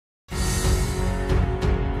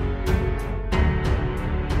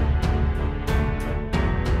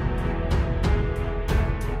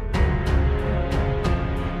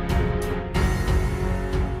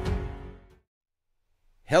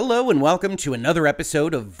Hello and welcome to another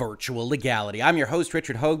episode of Virtual Legality. I'm your host,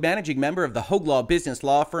 Richard Hogue, managing member of the Hogue Law Business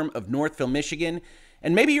Law Firm of Northville, Michigan.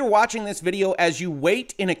 And maybe you're watching this video as you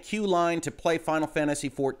wait in a queue line to play Final Fantasy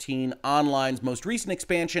XIV Online's most recent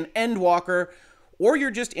expansion, Endwalker, or you're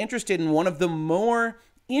just interested in one of the more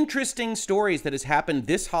interesting stories that has happened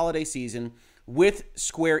this holiday season with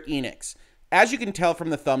Square Enix. As you can tell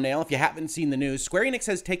from the thumbnail, if you haven't seen the news, Square Enix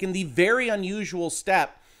has taken the very unusual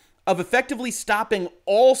step of effectively stopping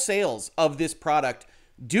all sales of this product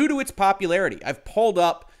due to its popularity. I've pulled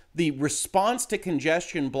up the response to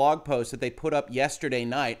congestion blog post that they put up yesterday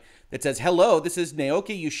night that says, "Hello, this is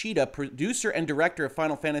Naoki Yoshida, producer and director of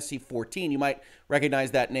Final Fantasy XIV. You might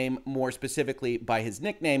recognize that name more specifically by his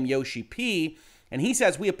nickname, Yoshi P. And he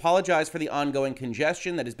says, "We apologize for the ongoing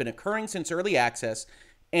congestion that has been occurring since early access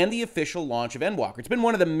and the official launch of Endwalker." It's been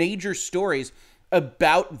one of the major stories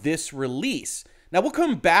about this release. Now, we'll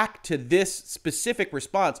come back to this specific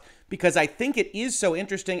response because I think it is so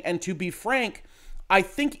interesting. And to be frank, I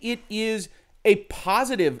think it is a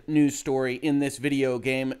positive news story in this video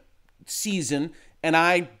game season. And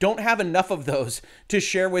I don't have enough of those to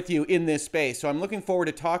share with you in this space. So I'm looking forward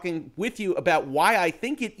to talking with you about why I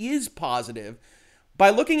think it is positive by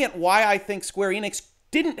looking at why I think Square Enix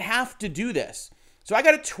didn't have to do this. So I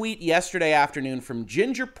got a tweet yesterday afternoon from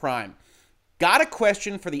Ginger Prime. Got a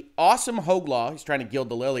question for the awesome Hogue Law. He's trying to gild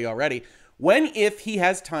the lily already. When, if he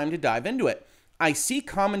has time to dive into it. I see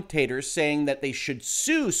commentators saying that they should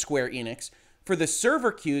sue Square Enix for the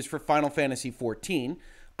server queues for Final Fantasy XIV.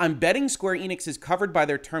 I'm betting Square Enix is covered by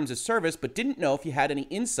their terms of service, but didn't know if you had any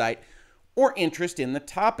insight or interest in the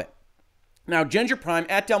topic. Now, Ginger Prime,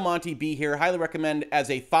 at Del Monte B here, highly recommend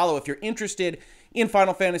as a follow if you're interested in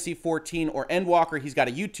Final Fantasy XIV or Endwalker. He's got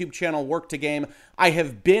a YouTube channel, Work to Game. I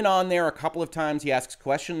have been on there a couple of times. He asks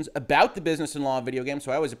questions about the business and law of video games,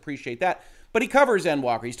 so I always appreciate that. But he covers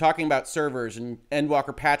Endwalker. He's talking about servers and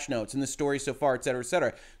Endwalker patch notes and the story so far, et cetera, et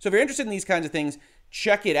cetera. So if you're interested in these kinds of things,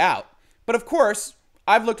 check it out. But of course,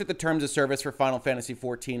 I've looked at the terms of service for Final Fantasy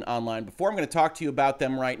XIV Online before. I'm going to talk to you about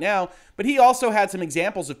them right now. But he also had some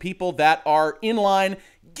examples of people that are in line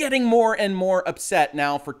getting more and more upset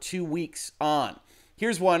now for 2 weeks on.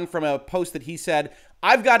 Here's one from a post that he said,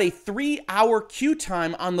 "I've got a 3-hour queue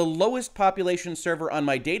time on the lowest population server on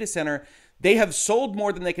my data center. They have sold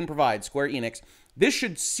more than they can provide, Square Enix. This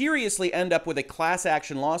should seriously end up with a class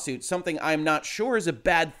action lawsuit, something I'm not sure is a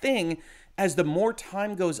bad thing as the more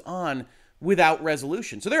time goes on without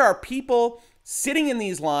resolution." So there are people sitting in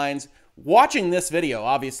these lines watching this video,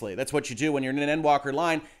 obviously. That's what you do when you're in an Endwalker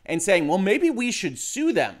line, and saying, well, maybe we should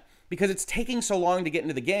sue them because it's taking so long to get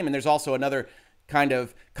into the game. And there's also another kind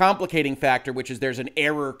of complicating factor, which is there's an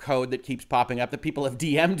error code that keeps popping up that people have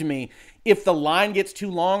DM'd me. If the line gets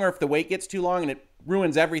too long or if the wait gets too long, and it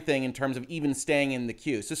ruins everything in terms of even staying in the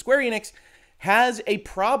queue. So Square Enix has a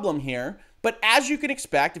problem here. But as you can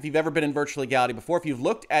expect, if you've ever been in virtual legality before, if you've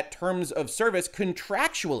looked at terms of service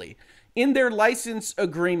contractually in their license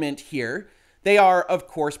agreement here, they are, of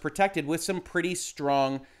course, protected with some pretty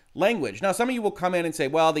strong language. Now, some of you will come in and say,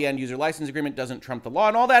 well, the end user license agreement doesn't trump the law,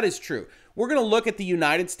 and all that is true. We're going to look at the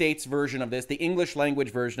United States version of this, the English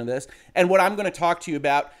language version of this, and what I'm going to talk to you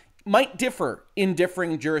about might differ in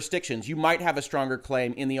differing jurisdictions. You might have a stronger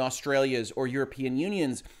claim in the Australias or European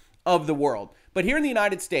Unions of the world. But here in the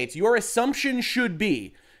United States, your assumption should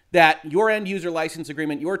be that your end user license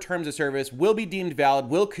agreement, your terms of service will be deemed valid,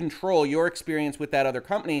 will control your experience with that other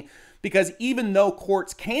company, because even though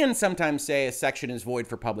courts can sometimes say a section is void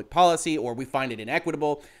for public policy or we find it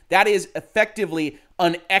inequitable, that is effectively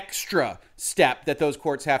an extra step that those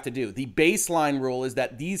courts have to do. The baseline rule is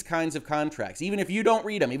that these kinds of contracts, even if you don't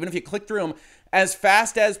read them, even if you click through them as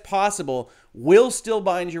fast as possible, will still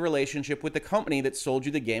bind your relationship with the company that sold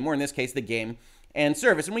you the game, or in this case, the game and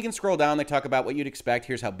service. And we can scroll down. They talk about what you'd expect.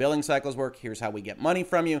 Here's how billing cycles work. Here's how we get money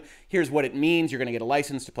from you. Here's what it means. You're going to get a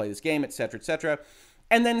license to play this game, et cetera, et cetera.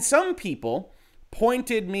 And then some people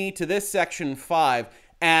pointed me to this section 5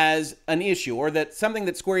 as an issue, or that something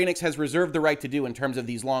that Square Enix has reserved the right to do in terms of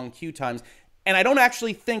these long queue times. And I don't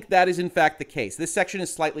actually think that is in fact the case. This section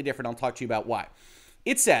is slightly different. I'll talk to you about why.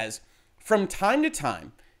 It says, from time to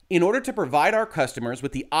time, in order to provide our customers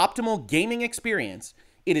with the optimal gaming experience,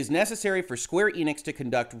 it is necessary for Square Enix to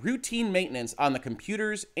conduct routine maintenance on the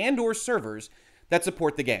computers and or servers that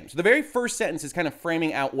support the game. So the very first sentence is kind of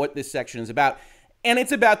framing out what this section is about. And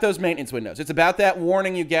it's about those maintenance windows. It's about that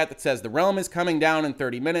warning you get that says the realm is coming down in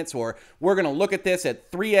 30 minutes, or we're going to look at this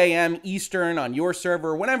at 3 a.m. Eastern on your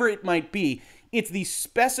server, whatever it might be. It's the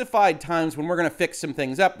specified times when we're going to fix some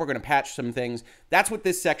things up, we're going to patch some things. That's what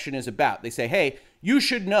this section is about. They say, hey, you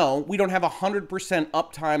should know we don't have 100%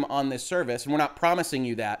 uptime on this service, and we're not promising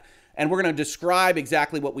you that. And we're going to describe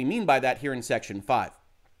exactly what we mean by that here in Section 5.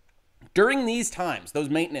 During these times, those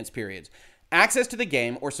maintenance periods, access to the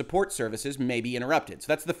game or support services may be interrupted. So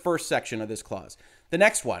that's the first section of this clause. The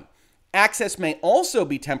next one, access may also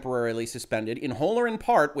be temporarily suspended in whole or in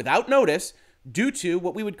part without notice due to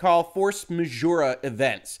what we would call force majeure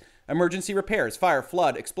events. Emergency repairs, fire,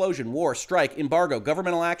 flood, explosion, war, strike, embargo,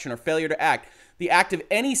 governmental action, or failure to act. The act of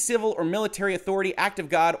any civil or military authority, act of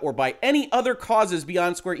God, or by any other causes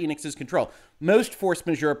beyond Square Enix's control. Most force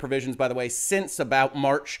majeure provisions, by the way, since about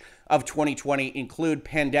March of 2020 include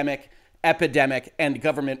pandemic, epidemic, and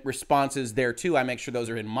government responses there too. I make sure those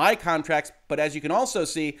are in my contracts. But as you can also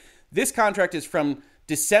see, this contract is from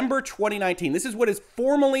December 2019. This is what is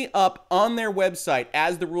formally up on their website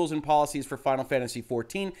as the rules and policies for Final Fantasy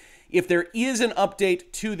XIV. If there is an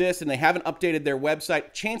update to this and they haven't updated their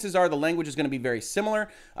website, chances are the language is going to be very similar.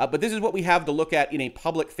 But this is what we have to look at in a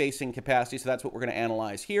public-facing capacity, so that's what we're going to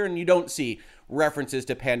analyze here. And you don't see references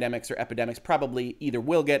to pandemics or epidemics. Probably either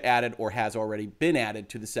will get added or has already been added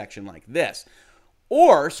to the section like this.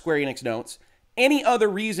 Or, Square Enix notes, any other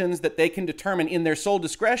reasons that they can determine in their sole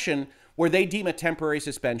discretion where they deem a temporary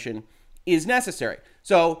suspension is necessary.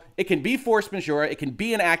 So it can be force majeure, it can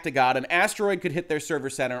be an act of God, an asteroid could hit their server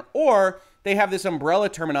center, or they have this umbrella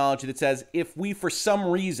terminology that says if we, for some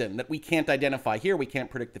reason that we can't identify here, we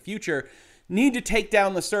can't predict the future, need to take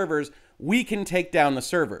down the servers, we can take down the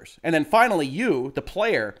servers. And then finally, you, the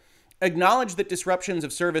player, acknowledge that disruptions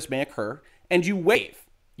of service may occur, and you waive,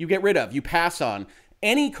 you get rid of, you pass on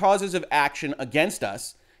any causes of action against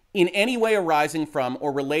us in any way arising from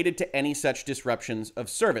or related to any such disruptions of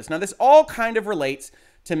service. Now, this all kind of relates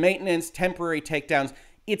to maintenance, temporary takedowns.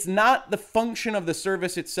 It's not the function of the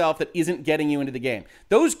service itself that isn't getting you into the game.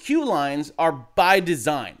 Those queue lines are by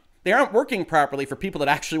design. They aren't working properly for people that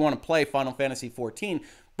actually want to play Final Fantasy XIV,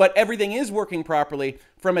 but everything is working properly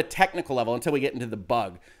from a technical level until we get into the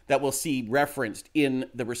bug that we'll see referenced in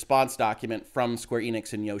the response document from Square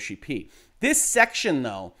Enix and Yoshi P. This section,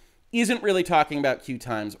 though, isn't really talking about queue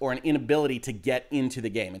times or an inability to get into the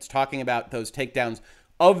game. It's talking about those takedowns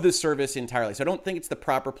of the service entirely. So I don't think it's the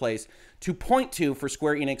proper place to point to for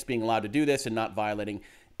Square Enix being allowed to do this and not violating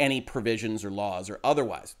any provisions or laws or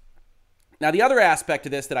otherwise. Now, the other aspect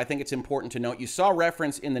of this that I think it's important to note, you saw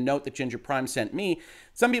reference in the note that Ginger Prime sent me.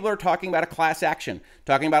 Some people are talking about a class action,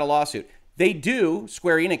 talking about a lawsuit. They do,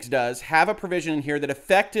 Square Enix does, have a provision in here that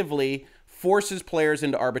effectively forces players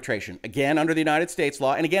into arbitration, again, under the United States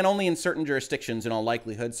law, and again, only in certain jurisdictions in all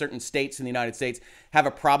likelihood. Certain states in the United States have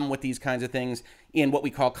a problem with these kinds of things in what we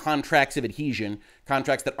call contracts of adhesion,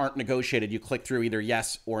 contracts that aren't negotiated. You click through either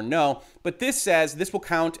yes or no. But this says this will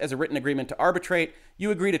count as a written agreement to arbitrate. You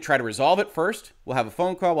agree to try to resolve it first. We'll have a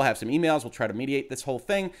phone call. We'll have some emails. We'll try to mediate this whole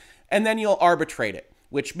thing. And then you'll arbitrate it,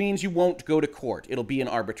 which means you won't go to court. It'll be an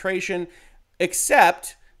arbitration,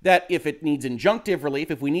 except that if it needs injunctive relief,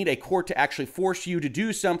 if we need a court to actually force you to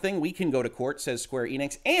do something, we can go to court, says Square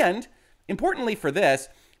Enix. And, importantly for this,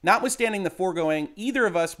 notwithstanding the foregoing, either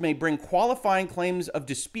of us may bring qualifying claims of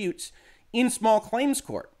disputes in small claims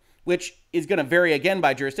court, which is going to vary again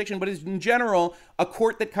by jurisdiction, but is in general a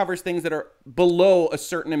court that covers things that are below a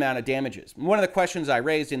certain amount of damages. One of the questions I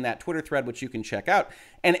raised in that Twitter thread, which you can check out,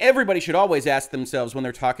 and everybody should always ask themselves when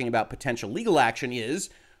they're talking about potential legal action is,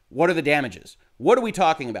 what are the damages? What are we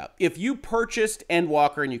talking about? If you purchased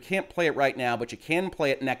Endwalker and you can't play it right now, but you can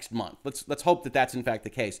play it next month, let's hope that that's in fact the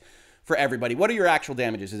case for everybody. What are your actual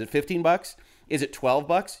damages? Is it $15? Is it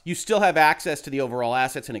 $12? You still have access to the overall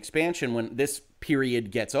assets and expansion when this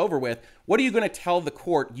period gets over with. What are you going to tell the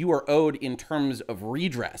court you are owed in terms of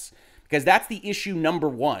redress? Because that's the issue number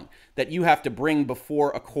one that you have to bring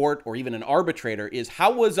before a court or even an arbitrator is,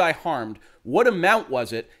 how was I harmed? What amount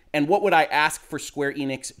was it? And what would I ask for Square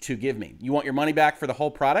Enix to give me? You want your money back for the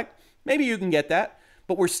whole product? Maybe you can get that.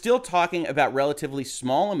 But we're still talking about relatively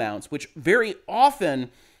small amounts, which very often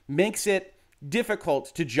makes it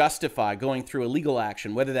difficult to justify going through a legal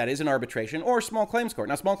action, whether that is an arbitration or a small claims court.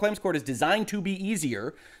 Now, small claims court is designed to be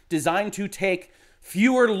easier, designed to take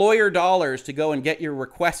fewer lawyer dollars to go and get your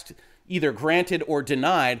request either granted or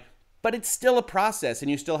denied, but it's still a process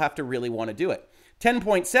and you still have to really want to do it.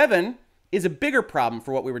 10.7 is a bigger problem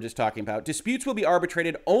for what we were just talking about. Disputes will be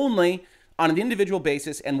arbitrated only on an individual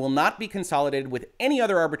basis and will not be consolidated with any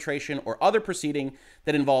other arbitration or other proceeding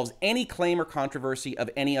that involves any claim or controversy of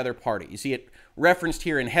any other party. You see it referenced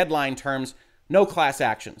here in headline terms, no class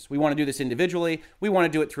actions. We want to do this individually. We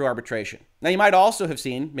want to do it through arbitration. Now, you might also have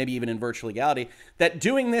seen, maybe even in virtual legality, that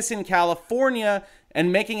doing this in California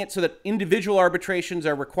and making it so that individual arbitrations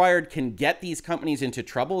are required can get these companies into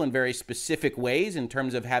trouble in very specific ways in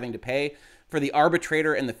terms of having to pay for the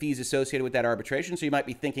arbitrator and the fees associated with that arbitration. So you might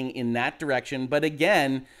be thinking in that direction. But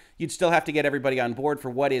again, you'd still have to get everybody on board for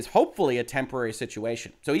what is hopefully a temporary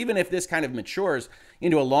situation. So even if this kind of matures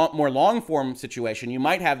into a more long-form situation, you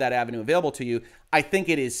might have that avenue available to you. I think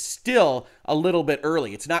it is still a little bit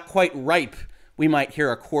early. It's not quite ripe, we might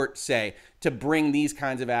hear a court say, to bring these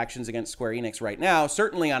kinds of actions against Square Enix right now,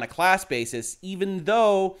 certainly on a class basis, even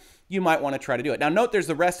though you might want to try to do it. Now, note there's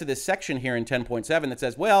the rest of this section here in 10.7 that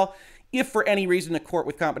says, well, if for any reason a court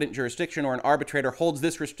with competent jurisdiction or an arbitrator holds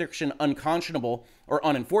this restriction unconscionable or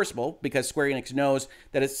unenforceable, because Square Enix knows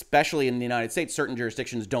that especially in the United States, certain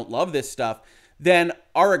jurisdictions don't love this stuff, then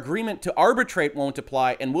our agreement to arbitrate won't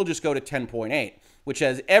apply, and we'll just go to 10.8, which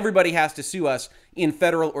says everybody has to sue us in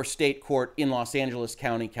federal or state court in Los Angeles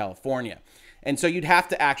County, California. And so you'd have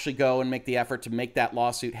to actually go and make the effort to make that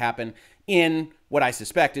lawsuit happen in what I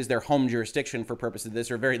suspect is their home jurisdiction for purpose of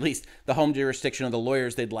this, or very least the home jurisdiction of the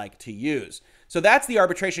lawyers they'd like to use. So that's the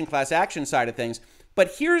arbitration class action side of things.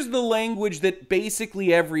 But here's the language that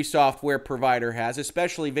basically every software provider has,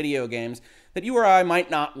 especially video games, that you or I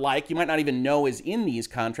might not like, you might not even know is in these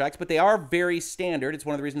contracts, but they are very standard. It's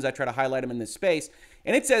one of the reasons I try to highlight them in this space.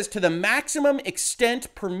 And it says, to the maximum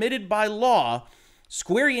extent permitted by law,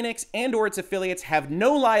 Square Enix and or its affiliates have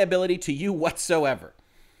no liability to you whatsoever.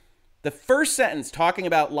 The first sentence talking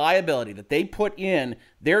about liability that they put in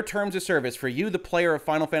their terms of service for you, the player of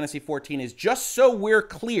Final Fantasy XIV, is just so we're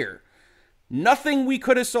clear. Nothing we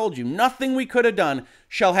could have sold you, nothing we could have done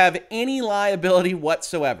shall have any liability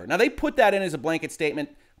whatsoever. Now, they put that in as a blanket statement.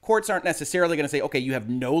 Courts aren't necessarily going to say, okay, you have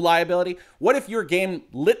no liability. What if your game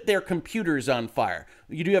lit their computers on fire?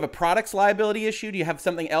 Do you have a products liability issue? Do you have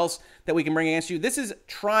something else that we can bring against you? This is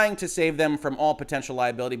trying to save them from all potential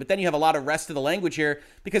liability, but then you have a lot of rest of the language here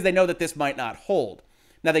because they know that this might not hold.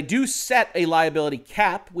 Now, they do set a liability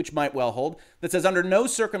cap, which might well hold, that says under no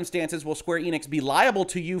circumstances will Square Enix be liable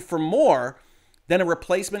to you for more than a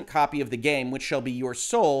replacement copy of the game, which shall be your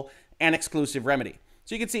sole and exclusive remedy.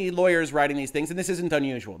 So you can see lawyers writing these things, and this isn't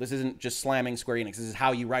unusual. This isn't just slamming Square Enix. This is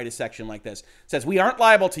how you write a section like this. It says, we aren't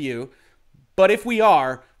liable to you, but if we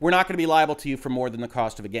are, we're not going to be liable to you for more than the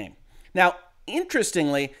cost of a game. Now,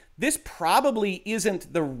 interestingly, this probably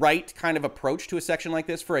isn't the right kind of approach to a section like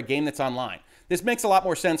this for a game that's online. This makes a lot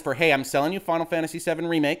more sense for, hey, I'm selling you Final Fantasy VII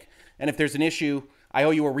Remake, and if there's an issue, I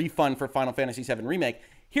owe you a refund for Final Fantasy VII Remake.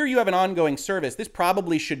 Here you have an ongoing service. This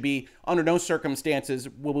probably should be, under no circumstances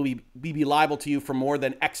will we be liable to you for more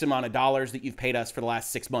than X amount of dollars that you've paid us for the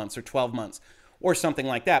last 6 months or 12 months or something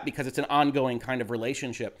like that, because it's an ongoing kind of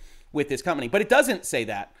relationship with this company. But it doesn't say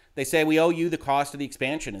that. They say we owe you the cost of the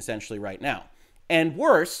expansion essentially right now. And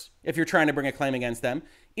worse, if you're trying to bring a claim against them,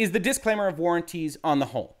 is the disclaimer of warranties on the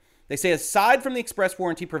whole. They say, aside from the express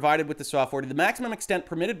warranty provided with the software, to the maximum extent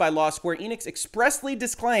permitted by law, Square Enix expressly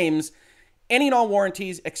disclaims any and all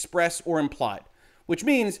warranties, express or implied, which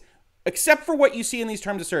means, except for what you see in these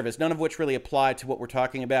terms of service, none of which really apply to what we're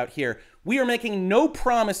talking about here, we are making no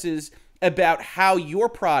promises about how your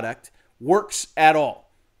product works at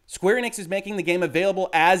all. Square Enix is making the game available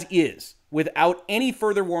as is, without any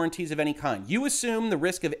further warranties of any kind. You assume the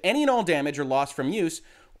risk of any and all damage or loss from use,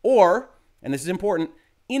 or, and this is important,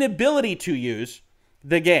 inability to use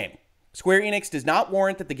the game. Square Enix does not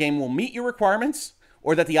warrant that the game will meet your requirements,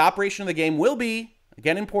 or that the operation of the game will be,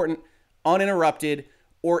 again important, uninterrupted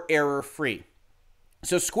or error-free.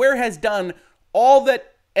 So Square has done all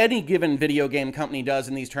that any given video game company does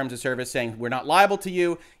in these terms of service, saying we're not liable to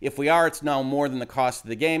you. If we are, it's no more than the cost of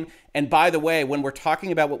the game. And by the way, when we're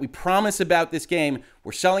talking about what we promise about this game,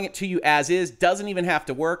 we're selling it to you as is, doesn't even have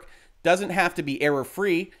to work, doesn't have to be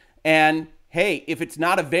error-free. And hey, if it's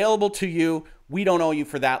not available to you, we don't owe you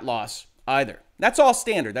for that loss either. That's all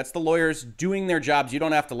standard. That's the lawyers doing their jobs. You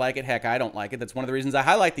don't have to like it. Heck, I don't like it. That's one of the reasons I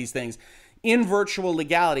highlight these things in virtual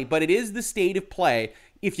legality. But it is the state of play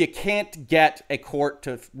if you can't get a court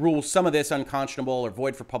to rule some of this unconscionable or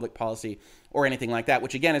void for public policy or anything like that,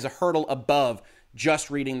 which again is a hurdle above just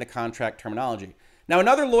reading the contract terminology. Now,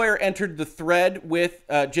 another lawyer entered the thread with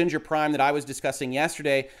Ginger Prime that I was discussing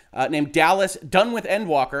yesterday, named Dallas, done with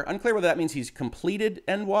Endwalker. Unclear whether that means he's completed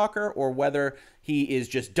Endwalker or whether he is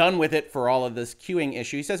just done with it for all of this queuing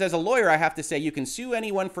issue. He says, as a lawyer, I have to say you can sue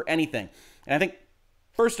anyone for anything. And I think,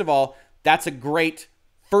 first of all, that's a great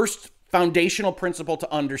first foundational principle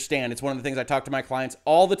to understand. It's one of the things I talk to my clients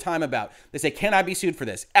all the time about. They say, can I be sued for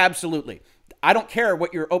this? Absolutely. I don't care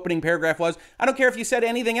what your opening paragraph was. I don't care if you said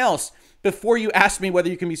anything else before you asked me whether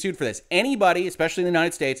you can be sued for this. Anybody, especially in the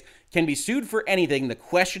United States, can be sued for anything. The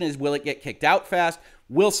question is, will it get kicked out fast?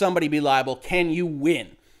 Will somebody be liable? Can you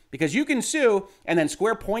win? Because you can sue, and then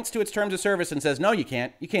Square points to its terms of service and says, no, you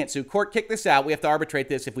can't. You can't sue. Court, kick this out. We have to arbitrate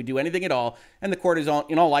this if we do anything at all. And the court is,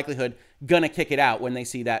 in all likelihood, going to kick it out when they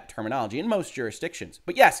see that terminology in most jurisdictions.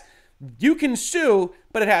 But yes, you can sue,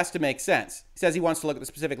 but it has to make sense. He says he wants to look at the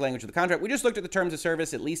specific language of the contract. We just looked at the terms of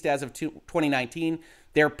service, at least as of 2019.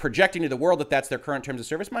 They're projecting to the world that that's their current terms of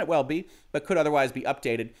service. Might well be, but could otherwise be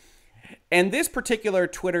updated. And this particular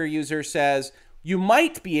Twitter user says, you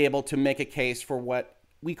might be able to make a case for what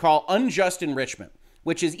we call unjust enrichment,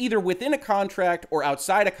 which is either within a contract or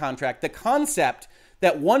outside a contract, the concept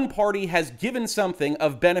that one party has given something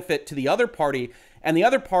of benefit to the other party, and the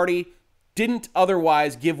other party didn't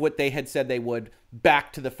otherwise give what they had said they would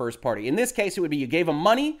back to the first party. In this case, it would be you gave them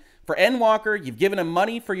money for Endwalker, you've given them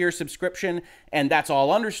money for your subscription, and that's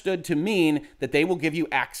all understood to mean that they will give you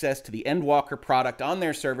access to the Endwalker product on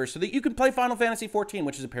their server so that you can play Final Fantasy XIV,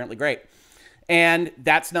 which is apparently great. And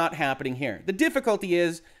that's not happening here. The difficulty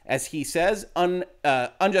is, as he says,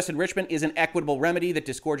 unjust enrichment is an equitable remedy that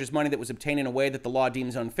disgorges money that was obtained in a way that the law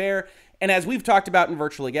deems unfair. And as we've talked about in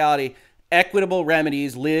Virtual Legality, equitable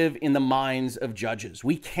remedies live in the minds of judges.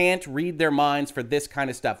 We can't read their minds for this kind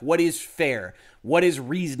of stuff. What is fair? What is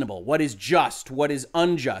reasonable? What is just? What is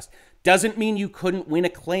unjust? Doesn't mean you couldn't win a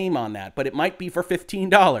claim on that, but it might be for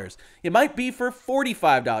 $15. It might be for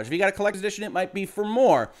 $45. If you got a collector's edition, it might be for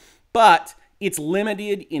more. But it's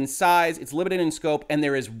limited in size, it's limited in scope, and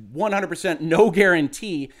there is 100% no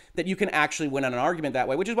guarantee that you can actually win on an argument that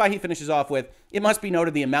way, which is why he finishes off with, it must be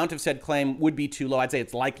noted the amount of said claim would be too low. I'd say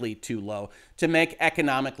it's likely too low to make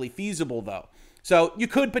economically feasible, though. So you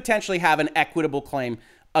could potentially have an equitable claim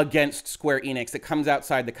against Square Enix that comes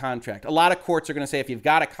outside the contract. A lot of courts are going to say, if you've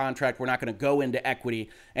got a contract, we're not going to go into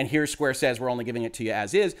equity, and here Square says we're only giving it to you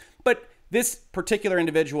as is. But this particular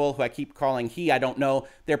individual, who I keep calling he, I don't know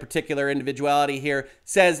their particular individuality here,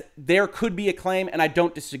 says there could be a claim, and I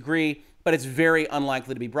don't disagree, but it's very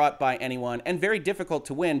unlikely to be brought by anyone and very difficult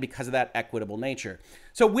to win because of that equitable nature.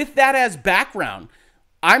 So with that as background,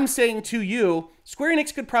 I'm saying to you, Square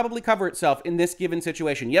Enix could probably cover itself in this given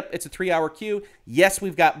situation. Yep, it's a 3-hour queue. Yes,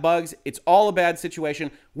 we've got bugs. It's all a bad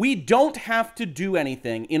situation. We don't have to do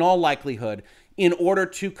anything, in all likelihood, in order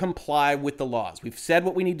to comply with the laws. We've said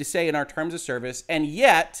what we need to say in our terms of service, and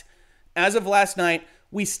yet, as of last night,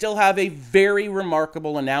 we still have a very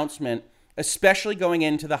remarkable announcement, especially going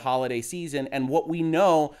into the holiday season, and what we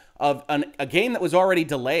know of a game that was already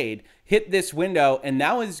delayed, hit this window, and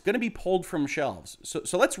now is going to be pulled from shelves.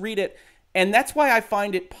 So let's read it. And that's why I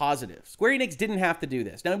find it positive. Square Enix didn't have to do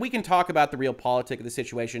this. Now, we can talk about the real politic of the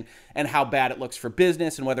situation and how bad it looks for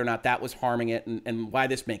business and whether or not that was harming it and why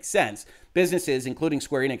this makes sense. Businesses, including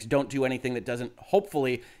Square Enix, don't do anything that doesn't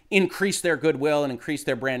hopefully increase their goodwill and increase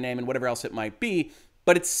their brand name and whatever else it might be.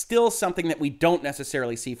 But it's still something that we don't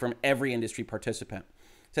necessarily see from every industry participant.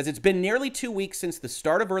 It says it's been nearly 2 weeks since the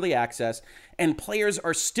start of early access, and players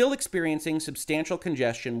are still experiencing substantial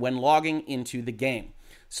congestion when logging into the game.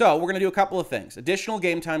 So we're going to do a couple of things. Additional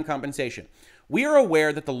game time compensation. We are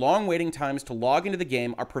aware that the long waiting times to log into the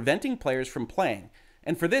game are preventing players from playing,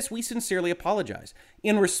 and for this, we sincerely apologize.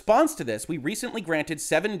 In response to this, we recently granted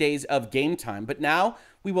 7 days of game time, but now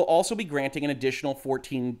we will also be granting an additional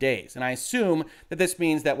 14 days. And I assume that this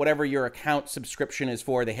means that whatever your account subscription is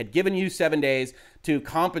for, they had given you 7 days to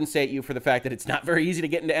compensate you for the fact that it's not very easy to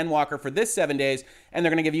get into Endwalker for this 7 days, and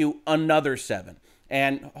they're going to give you another 7.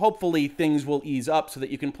 And hopefully things will ease up so that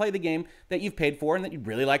you can play the game that you've paid for and that you'd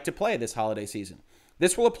really like to play this holiday season.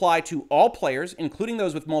 This will apply to all players, including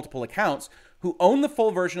those with multiple accounts, who own the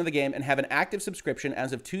full version of the game and have an active subscription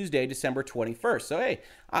as of Tuesday, December 21st. So, hey,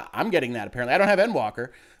 I'm getting that apparently. I don't have Endwalker,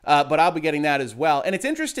 but I'll be getting that as well. And it's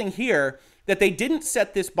interesting here that they didn't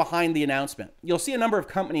set this behind the announcement. You'll see a number of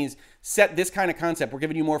companies set this kind of concept. We're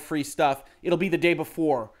giving you more free stuff. It'll be the day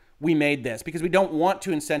before we made this because we don't want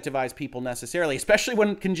to incentivize people necessarily, especially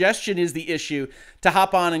when congestion is the issue, to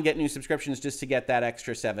hop on and get new subscriptions just to get that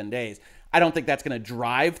extra 7 days. I don't think that's going to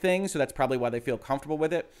drive things, so that's probably why they feel comfortable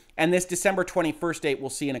with it. And this December 21st date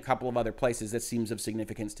we'll see in a couple of other places that seems of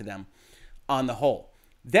significance to them on the whole.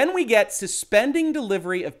 Then we get suspending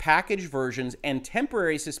delivery of package versions and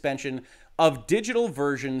temporary suspension of digital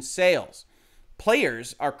version sales.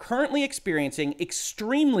 Players are currently experiencing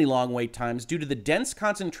extremely long wait times due to the dense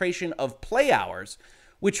concentration of play hours,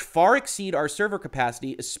 which far exceed our server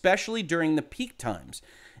capacity, especially during the peak times.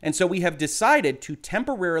 And so we have decided to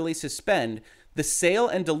temporarily suspend the sale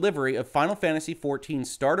and delivery of Final Fantasy XIV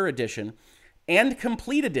Starter Edition and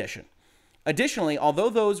Complete Edition. Additionally, although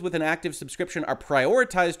those with an active subscription are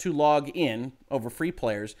prioritized to log in over free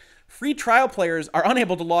players, free trial players are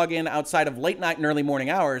unable to log in outside of late night and early morning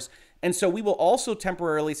hours, and so we will also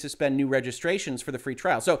temporarily suspend new registrations for the free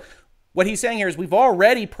trial. So what he's saying here is we've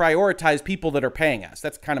already prioritized people that are paying us.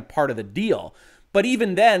 That's kind of part of the deal. But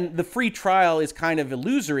even then, the free trial is kind of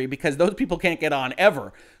illusory because those people can't get on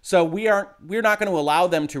ever. So we're not going to allow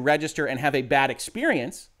them to register and have a bad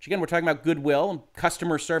experience. Which again, we're talking about goodwill and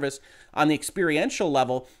customer service on the experiential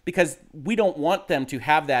level because we don't want them to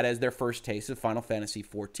have that as their first taste of Final Fantasy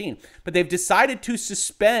XIV. But they've decided to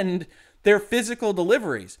suspend their physical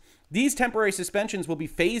deliveries. These temporary suspensions will be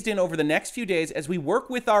phased in over the next few days as we work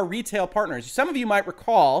with our retail partners. Some of you might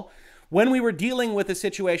recall when we were dealing with a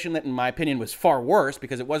situation that, in my opinion, was far worse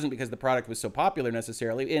because it wasn't because the product was so popular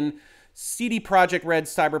necessarily. In CD Projekt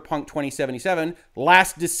Red's Cyberpunk 2077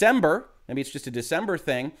 last December, maybe it's just a December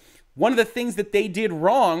thing, one of the things that they did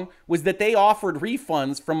wrong was that they offered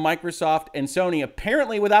refunds from Microsoft and Sony,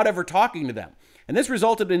 apparently without ever talking to them. And this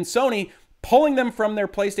resulted in Sony pulling them from their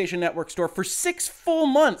PlayStation Network store for 6 full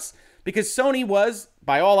months because Sony was,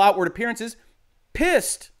 by all outward appearances,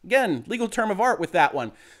 pissed. Again, legal term of art with that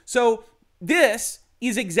one. So this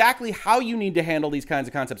is exactly how you need to handle these kinds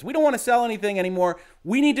of concepts. We don't want to sell anything anymore.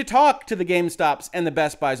 We need to talk to the GameStops and the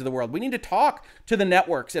Best Buys of the world. We need to talk to the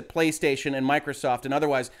networks at PlayStation and Microsoft and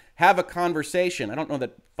otherwise have a conversation. I don't know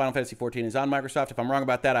that Final Fantasy XIV is on Microsoft. If I'm wrong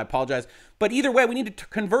about that, I apologize. But either way, we need to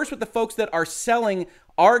converse with the folks that are selling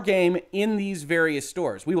our game in these various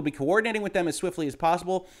stores. We will be coordinating with them as swiftly as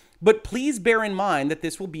possible, but please bear in mind that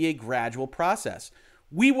this will be a gradual process.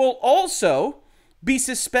 We will also be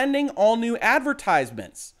suspending all new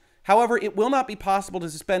advertisements. However, it will not be possible to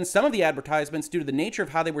suspend some of the advertisements due to the nature of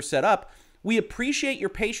how they were set up. We appreciate your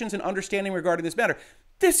patience and understanding regarding this matter.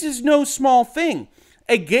 This is no small thing.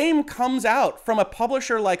 A game comes out from a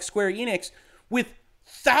publisher like Square Enix with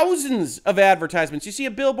thousands of advertisements. You see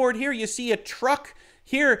a billboard here, you see a truck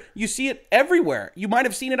here, you see it everywhere. You might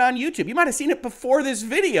have seen it on YouTube. You might have seen it before this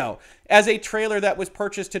video as a trailer that was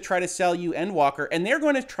purchased to try to sell you Endwalker, and they're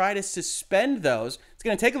going to try to suspend those. It's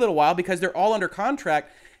going to take a little while because they're all under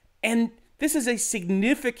contract, and this is a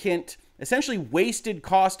significant, essentially wasted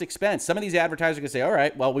cost expense. Some of these advertisers are going to say, all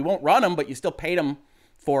right, well, we won't run them, but you still paid them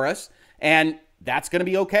for us, and that's going to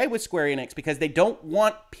be okay with Square Enix because they don't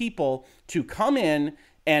want people to come in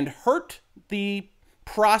and hurt the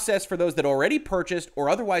process for those that already purchased or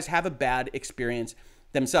otherwise have a bad experience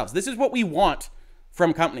themselves. This is what we want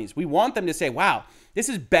from companies. We want them to say, wow, this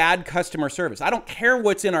is bad customer service. I don't care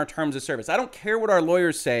what's in our terms of service. I don't care what our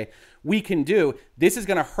lawyers say we can do. This is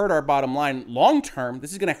going to hurt our bottom line long term.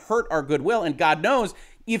 This is going to hurt our goodwill. And God knows,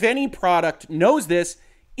 if any product knows this,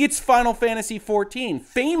 it's Final Fantasy XIV,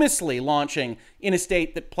 famously launching in a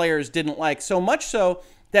state that players didn't like. So much so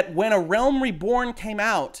that when A Realm Reborn came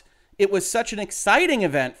out, it was such an exciting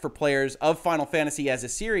event for players of Final Fantasy as a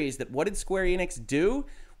series that what did Square Enix do?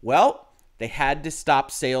 Well, they had to stop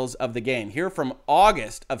sales of the game. Here from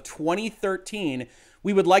August of 2013,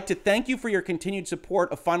 we would like to thank you for your continued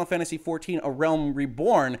support of Final Fantasy XIV A Realm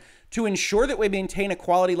Reborn. To ensure that we maintain a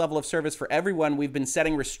quality level of service for everyone, we've been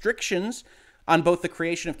setting restrictions on both the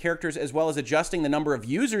creation of characters as well as adjusting the number of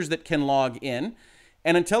users that can log in.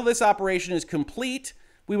 And until this operation is complete,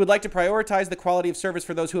 we would like to prioritize the quality of service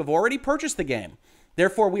for those who have already purchased the game.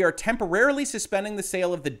 Therefore, we are temporarily suspending the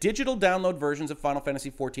sale of the digital download versions of Final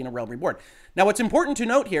Fantasy XIV A Realm Reborn. Now, what's important to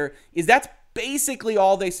note here is that's basically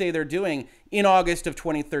all they say they're doing in August of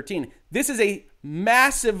 2013. This is a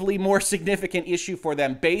massively more significant issue for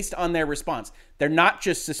them based on their response. They're not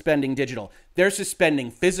just suspending digital. They're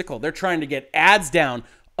suspending physical. They're trying to get ads down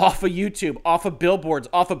off of YouTube, off of billboards,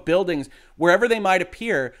 off of buildings, wherever they might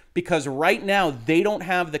appear, because right now they don't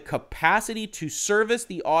have the capacity to service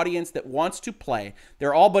the audience that wants to play.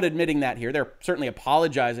 They're all but admitting that here. They're certainly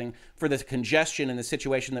apologizing for the congestion and the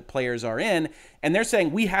situation that players are in, and they're saying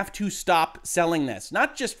we have to stop selling this,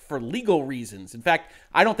 not just for legal reasons. In fact,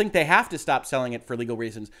 I don't think they have to stop selling it for legal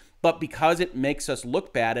reasons, but because it makes us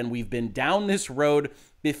look bad, and we've been down this road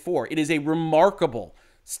before. It is a remarkable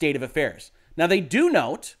state of affairs. Now, they do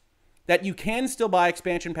note that you can still buy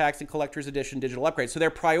expansion packs and collector's edition digital upgrades. So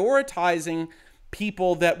they're prioritizing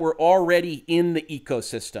people that were already in the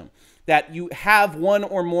ecosystem, that you have one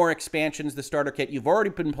or more expansions, the starter kit. You've already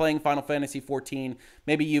been playing Final Fantasy XIV.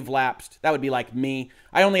 Maybe you've lapsed. That would be like me.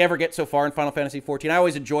 I only ever get so far in Final Fantasy XIV. I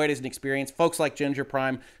always enjoy it as an experience. Folks like Ginger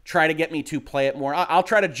Prime try to get me to play it more. I'll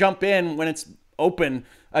try to jump in when it's open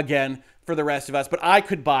again for the rest of us, but I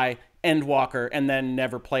could buy Endwalker and then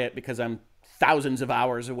never play it because I'm thousands of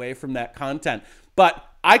hours away from that content. But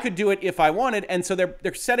I could do it if I wanted. And so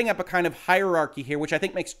they're setting up a kind of hierarchy here, which I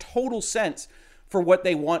think makes total sense for what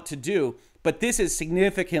they want to do. But this is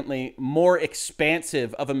significantly more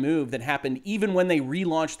expansive of a move than happened even when they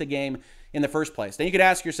relaunched the game in the first place. Now, you could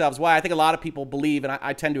ask yourselves why. I think a lot of people believe, and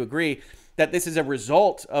I tend to agree, that this is a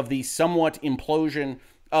result of the somewhat implosion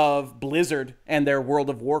of Blizzard and their World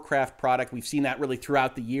of Warcraft product. We've seen that really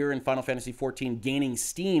throughout the year in Final Fantasy XIV gaining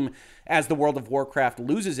steam as the World of Warcraft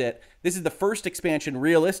loses it. This is the first expansion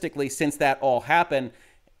realistically since that all happened.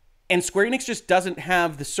 And Square Enix just doesn't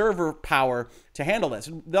have the server power to handle this.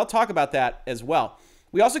 They'll talk about that as well.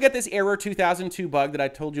 We also get this Error 2002 bug that I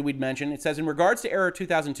told you we'd mention. It says, in regards to Error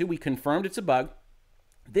 2002, we confirmed it's a bug.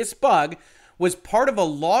 This bug was part of a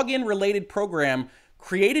login-related program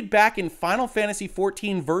created back in Final Fantasy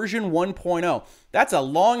XIV version 1.0. That's a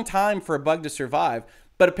long time for a bug to survive.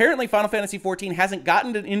 But apparently Final Fantasy XIV hasn't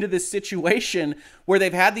gotten into this situation where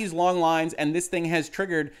they've had these long lines and this thing has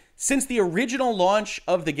triggered since the original launch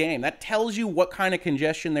of the game. That tells you what kind of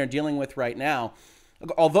congestion they're dealing with right now.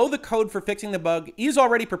 Although the code for fixing the bug is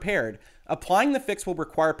already prepared, applying the fix will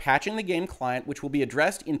require patching the game client, which will be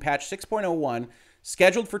addressed in patch 6.01,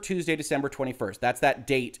 scheduled for Tuesday, December 21st. That's that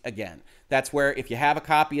date again. That's where if you have a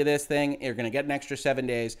copy of this thing, you're going to get an extra 7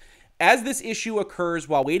 days. As this issue occurs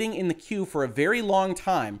while waiting in the queue for a very long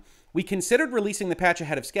time, we considered releasing the patch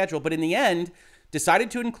ahead of schedule, but in the end, decided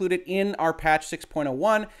to include it in our patch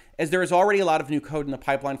 6.01, as there is already a lot of new code in the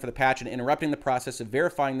pipeline for the patch, and interrupting the process of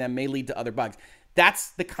verifying them may lead to other bugs. That's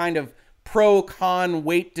the kind of pro-con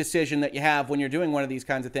weight decision that you have when you're doing one of these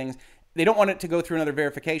kinds of things. They don't want it to go through another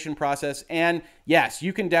verification process. And yes,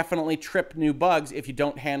 you can definitely trip new bugs if you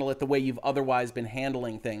don't handle it the way you've otherwise been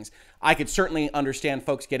handling things. I could certainly understand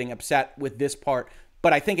folks getting upset with this part,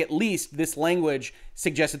 but I think at least this language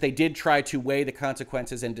suggests that they did try to weigh the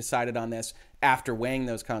consequences and decided on this after weighing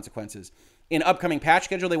those consequences. In upcoming patch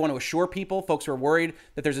schedule, they want to assure people, folks who are worried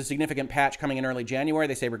that there's a significant patch coming in early January.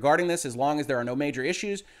 They say, regarding this, as long as there are no major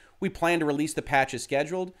issues, we plan to release the patch as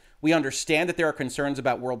scheduled. We understand that there are concerns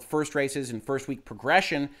about world first races and first week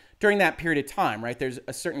progression during that period of time, right? There's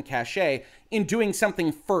a certain cachet in doing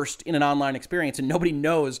something first in an online experience, and nobody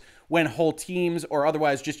knows when whole teams or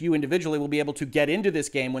otherwise just you individually will be able to get into this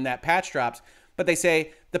game when that patch drops. But they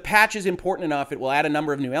say the patch is important enough. It will add a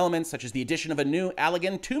number of new elements, such as the addition of a new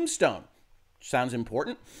Allegan tombstone. Sounds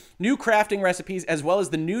important. New crafting recipes, as well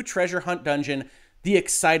as the new treasure hunt dungeon, the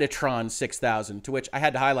Excitotron 6000, to which I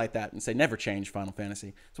had to highlight that and say, never change Final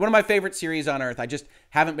Fantasy. It's one of my favorite series on Earth. I just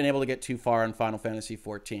haven't been able to get too far on Final Fantasy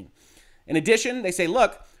XIV. In addition, they say,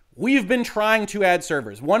 look, we've been trying to add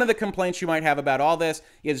servers. One of the complaints you might have about all this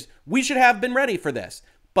is we should have been ready for this.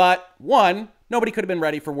 But one, nobody could have been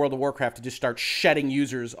ready for World of Warcraft to just start shedding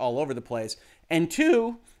users all over the place. And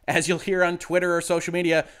two, as you'll hear on Twitter or social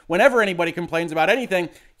media, whenever anybody complains about anything,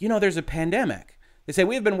 there's a pandemic. They say,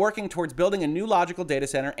 we have been working towards building a new logical data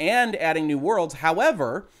center and adding new worlds.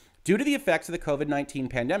 However, due to the effects of the COVID-19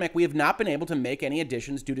 pandemic, we have not been able to make any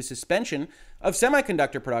additions due to suspension of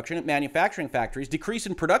semiconductor production at manufacturing factories, decrease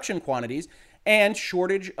in production quantities, and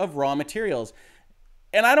shortage of raw materials.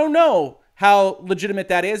 And I don't know how legitimate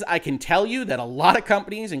that is. I can tell you that a lot of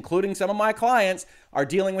companies, including some of my clients, are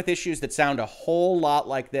dealing with issues that sound a whole lot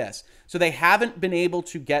like this. So they haven't been able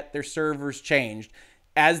to get their servers changed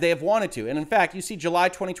as they have wanted to. And in fact, you see July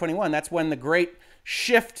 2021, that's when the great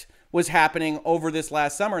shift was happening over this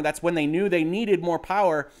last summer. That's when they knew they needed more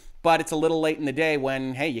power, but it's a little late in the day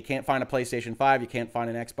when, hey, you can't find a PlayStation 5, you can't find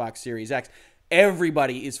an Xbox Series X.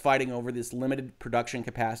 Everybody is fighting over this limited production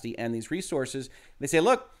capacity and these resources. They say,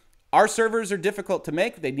 look, our servers are difficult to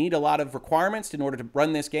make. They need a lot of requirements in order to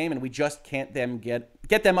run this game, and we just can't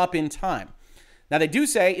get them up in time. Now, they do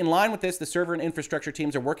say, in line with this, the server and infrastructure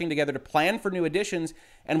teams are working together to plan for new additions,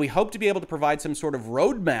 and we hope to be able to provide some sort of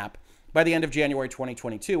roadmap by the end of January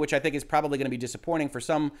 2022, which I think is probably going to be disappointing for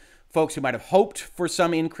some folks who might have hoped for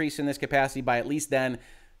some increase in this capacity by at least then.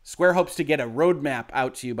 Square hopes to get a roadmap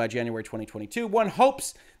out to you by January 2022. One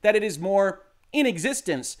hopes that it is more in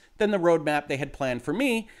existence than the roadmap they had planned for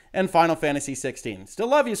me and Final Fantasy XVI. Still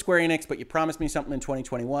love you, Square Enix, but you promised me something in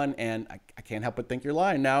 2021, and I can't help but think you're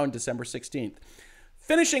lying now on December 16th.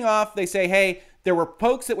 Finishing off, they say, hey, there were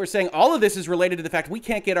folks that were saying all of this is related to the fact we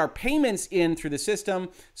can't get our payments in through the system.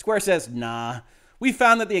 Square says, nah. We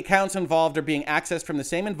found that the accounts involved are being accessed from the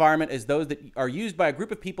same environment as those that are used by a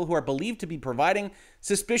group of people who are believed to be providing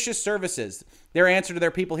suspicious services. Their answer to their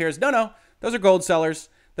people here is, no, those are gold sellers.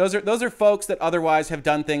 Those are folks that otherwise have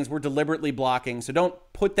done things we're deliberately blocking. So don't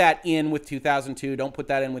put that in with 2002. Don't put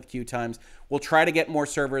that in with queue times. We'll try to get more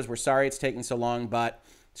servers. We're sorry it's taking so long, but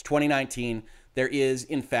it's 2019. There is,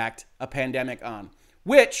 in fact, a pandemic on,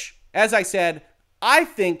 which, as I said, I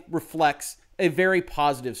think reflects a very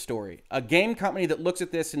positive story. A game company that looks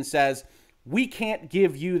at this and says, we can't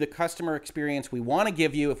give you the customer experience we want to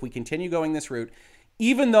give you if we continue going this route,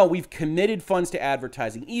 even though we've committed funds to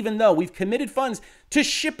advertising, even though we've committed funds to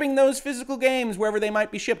shipping those physical games wherever they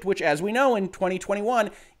might be shipped, which, as we know, in 2021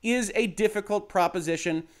 is a difficult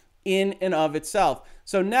proposition in and of itself.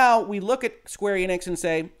 So now we look at Square Enix and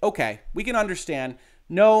say, okay, we can understand.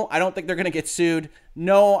 No, I don't think they're going to get sued.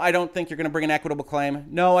 No, I don't think you're going to bring an equitable claim.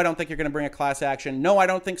 No, I don't think you're going to bring a class action. No, I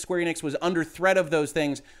don't think Square Enix was under threat of those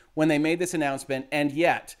things when they made this announcement. And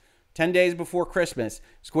yet, 10 days before Christmas,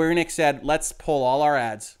 Square Enix said, let's pull all our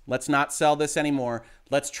ads. Let's not sell this anymore.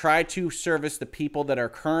 Let's try to service the people that are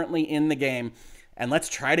currently in the game. And let's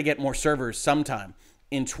try to get more servers sometime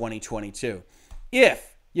in 2022.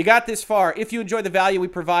 If you got this far, if you enjoy the value we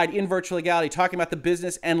provide in Virtual Legality, talking about the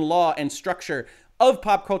business and law and structure of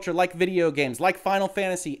pop culture like video games, like Final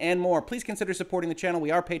Fantasy, and more, please consider supporting the channel.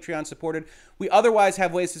 We are Patreon supported. We otherwise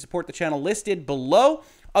have ways to support the channel listed below.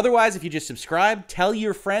 Otherwise, if you just subscribe, tell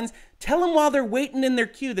your friends, tell them while they're waiting in their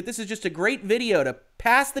queue that this is just a great video to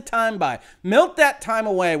pass the time by. Melt that time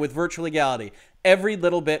away with Virtual Legality. Every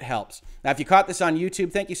little bit helps. Now, if you caught this on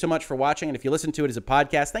YouTube, thank you so much for watching. And if you listen to it as a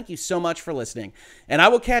podcast, thank you so much for listening. And I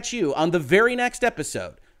will catch you on the very next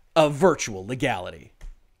episode of Virtual Legality.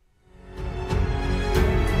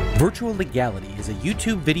 Virtual Legality is a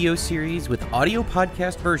YouTube video series with audio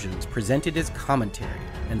podcast versions presented as commentary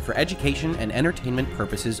and for education and entertainment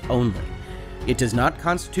purposes only. It does not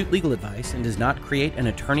constitute legal advice and does not create an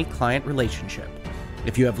attorney-client relationship.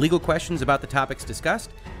 If you have legal questions about the topics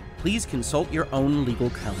discussed, please consult your own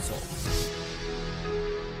legal counsel.